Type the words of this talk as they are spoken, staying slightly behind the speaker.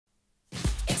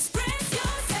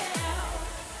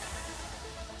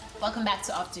Welcome back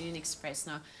to Afternoon Express.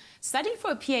 Now, studying for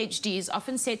a PhD is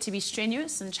often said to be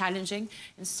strenuous and challenging,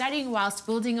 and studying whilst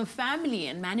building a family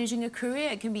and managing a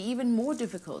career can be even more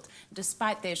difficult.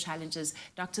 Despite their challenges,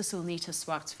 Dr. Sylnita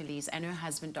Swartz-Filies and her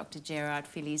husband, Dr. Gérard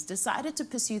Filies, decided to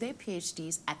pursue their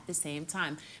PhDs at the same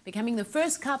time, becoming the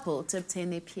first couple to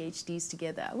obtain their PhDs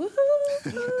together. Woohoo!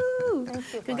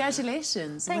 Thank you,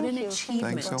 congratulations. What an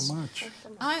achievement. Thanks so much.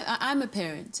 I'm a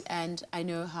parent, and I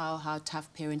know how tough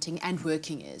parenting and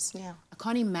working is. Yeah. I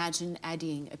can't imagine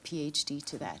adding a PhD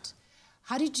to that.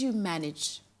 How did you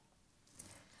manage?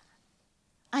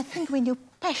 I think when you're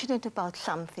passionate about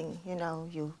something, you know,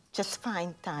 you just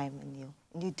find time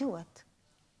and you do it.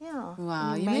 Yeah.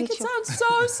 Wow, you make it sound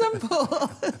so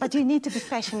simple. But you need to be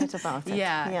passionate about it.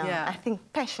 Yeah. I think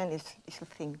passion is the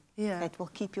thing that will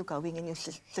keep you going and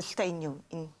sustain you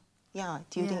in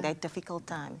during that difficult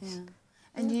times. Yeah.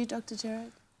 And you, Dr.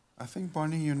 Gerard? I think,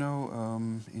 Bonnie, you know,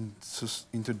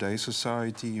 in today's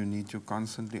society, you need to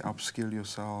constantly upskill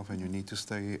yourself and you need to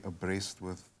stay abreast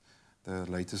with the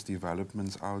latest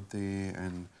developments out there.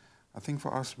 And I think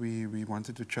for us, we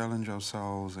wanted to challenge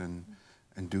ourselves and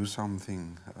do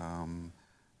something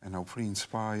and hopefully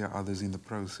inspire others in the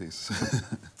process.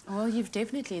 Well, you've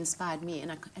definitely inspired me,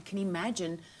 and I can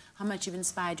imagine how much you've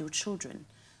inspired your children.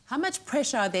 How much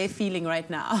pressure are they feeling right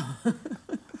now?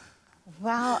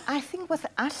 Well, I think with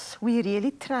us, we're really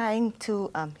trying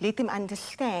to let them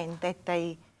understand that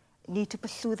they need to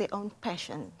pursue their own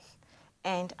passions.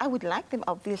 And I would like them,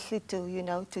 obviously, to, you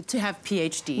know, to have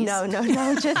PhDs.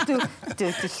 No, just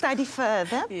to study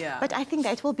further. Yeah. But I think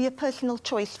that will be a personal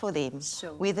choice for them,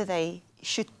 whether they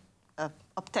should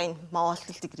obtain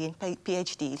master's degree and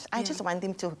PhDs. I just want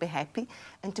them to be happy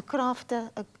and to craft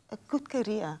a good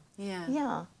career.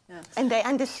 Yeah. And they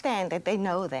understand that, they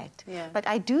know that. But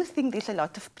I do think there's a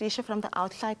lot of pressure from the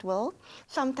outside world.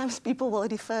 Sometimes people will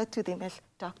refer to them as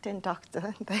doctor and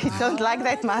doctor. They don't like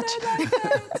that much.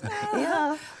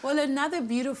 Yeah. Well, another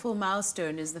beautiful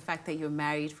milestone is the fact that you're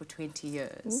married for 20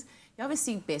 years. You're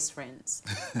obviously best friends.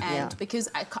 And because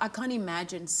I can't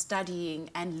imagine studying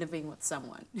and living with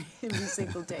someone every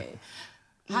single day.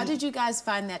 How did you guys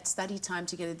find that study time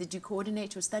together? Did you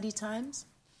coordinate your study times?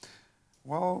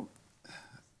 Well,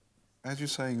 as you're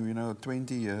saying, you know,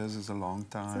 20 years is a long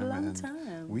time. It's a long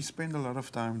time. We spend a lot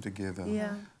of time together.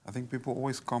 Yeah. I think people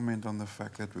always comment on the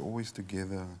fact that we're always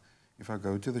together. If I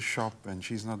go to the shop and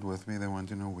she's not with me, they want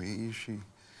to know, where is she?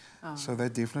 So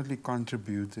that definitely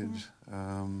contributed.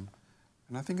 And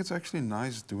I think it's actually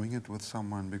nice doing it with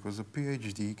someone, because a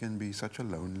PhD can be such a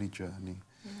lonely journey.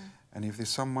 And if there's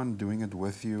someone doing it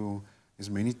with you,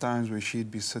 there's many times where she'd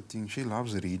be sitting, she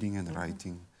loves reading and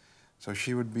writing. So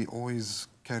she would be always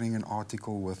carrying an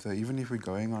article with her. Even if we're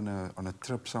going on a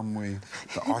trip somewhere,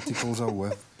 the articles are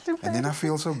with. And then I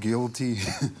feel so guilty.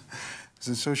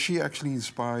 So she actually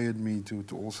inspired me to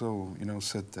also, you know,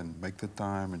 sit and make the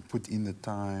time and put in the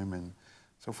time. And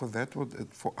so for that,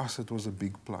 for us, it was a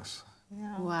big plus.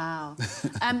 Yeah. Wow.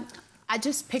 I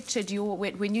just pictured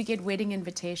when you get wedding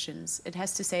invitations, it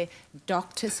has to say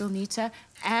Dr. Sylnita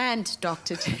and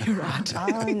Dr. Gerard.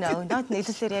 Oh, no, not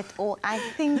necessary at all. I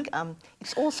think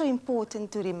it's also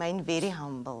important to remain very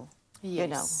humble, you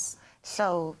know.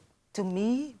 So, to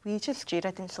me, we just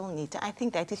Gerard and Sylnita. I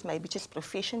think that is maybe just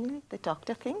professionally the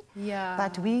doctor thing. Yeah.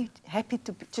 But we're happy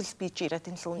to just be Gerard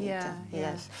and Sylnita.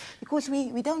 Yes. Because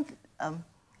we don't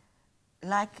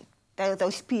like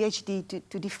those PhD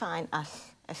to define us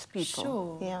as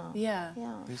people. Yeah.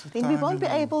 Then we won't be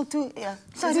able to...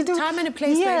 So there's a time and a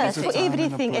place for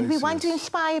everything. And we want to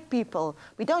inspire people.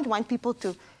 We don't want people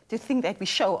to think that we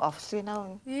show off, you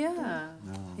know.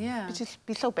 Which is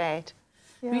be so bad.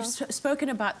 We've spoken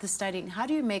about the studying. How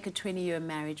do you make a 20-year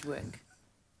marriage work?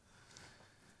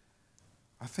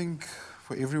 I think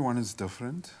for everyone it's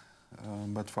different.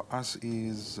 But for us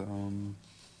is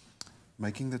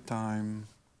making the time,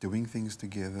 doing things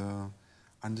together,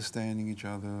 understanding each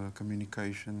other,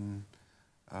 communication,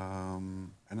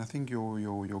 and I think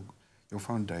your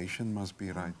foundation must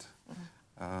be right.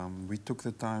 We took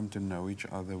the time to know each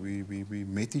other. We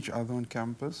met each other on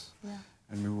campus,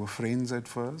 and we were friends at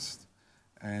first,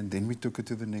 and then we took it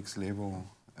to the next level.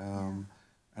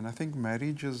 And I think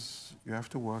marriage is, you have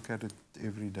to work at it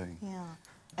every day.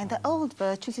 And the old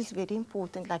virtues is very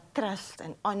important, like trust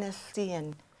and honesty,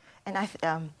 and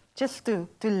just to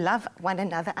love one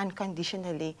another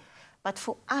unconditionally. But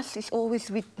for us, it's always,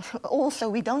 we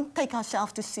don't take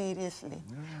ourselves too seriously.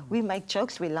 We make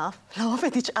jokes, we laugh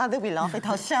at each other, we laugh at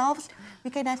ourselves.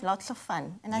 We can have lots of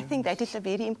fun. And I think that is a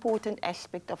very important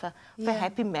aspect of a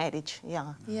happy marriage.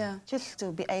 Just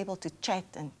to be able to chat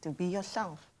and to be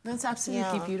yourself. That's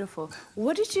absolutely beautiful.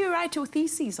 What did you write your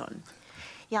thesis on?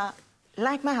 Yeah,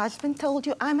 like my husband told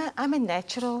you, I'm a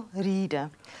natural reader.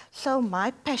 So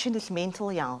my passion is mental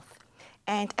health.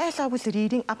 And as I was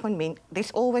reading up on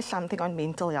there's always something on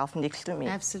mental health next to me.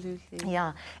 Absolutely.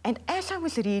 Yeah, and as I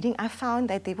was reading, I found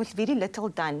that there was very little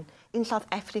done in South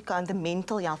Africa on the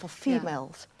mental health of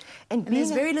females. Yeah. And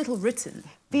there's very little written.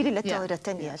 Very little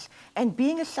written, yes. And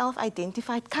being a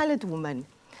self-identified coloured woman,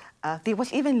 there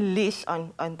was even less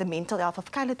on the mental health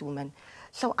of coloured women.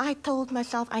 So I told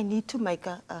myself I need to make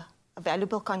a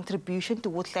valuable contribution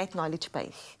towards that knowledge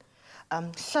base.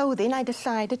 So then I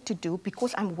decided to do,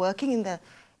 because I'm working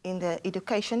in the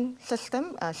education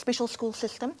system, special school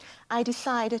system, I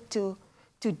decided to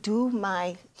do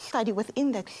my study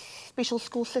within the special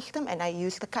school system, and I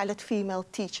used the coloured female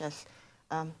teachers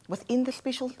within the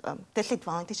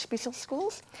disadvantaged special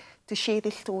schools to share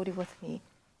their story with me.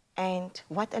 And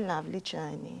what a lovely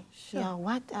journey. Sure. Yeah,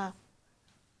 what a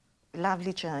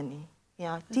lovely journey.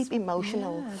 Yeah, deep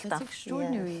emotional stuff. That's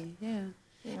extraordinary, yes.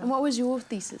 yeah. And what was your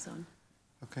thesis on?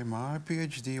 Okay, my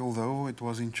PhD, although it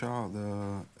was in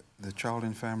the Child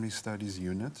and Family Studies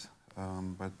unit,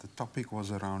 but the topic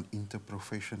was around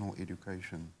interprofessional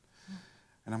education.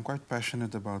 And I'm quite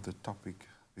passionate about the topic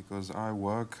because I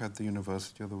work at the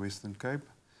University of the Western Cape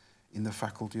in the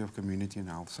Faculty of Community and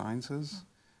Health Sciences.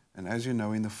 And as you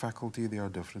know, in the faculty, there are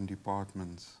different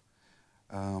departments.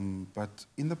 But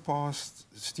in the past,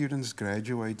 students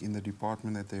graduate in the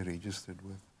department that they're registered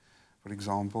with. For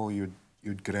example,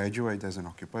 you'd graduate as an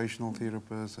occupational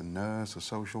therapist, a nurse, a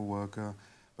social worker,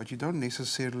 but you don't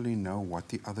necessarily know what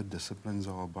the other disciplines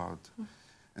are about.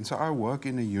 And so I work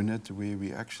in a unit where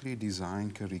we actually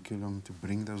design curriculum to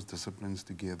bring those disciplines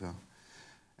together.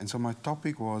 And so my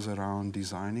topic was around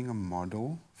designing a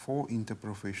model for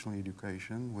interprofessional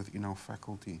education within our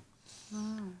faculty.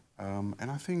 And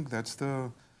I think that's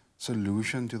the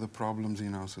solution to the problems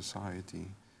in our society.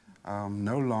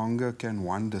 No longer can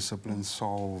one discipline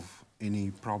solve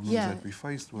any problems that we're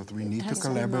faced with. We need to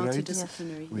collaborate.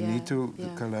 We need to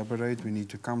collaborate. We need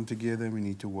to come together. We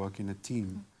need to work in a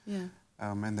team.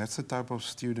 And that's the type of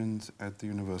student at the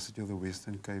University of the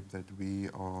Western Cape that we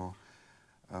are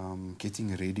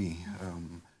getting ready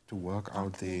to work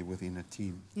out there within a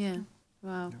team. Yeah.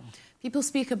 Wow. Yeah. People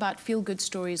speak about feel-good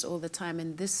stories all the time,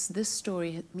 and this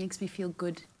story makes me feel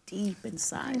good deep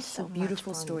inside. It's a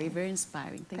beautiful story, very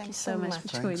inspiring. Thank you so much for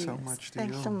joining us. Thanks so much to you.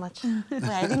 Thanks so much for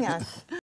having us.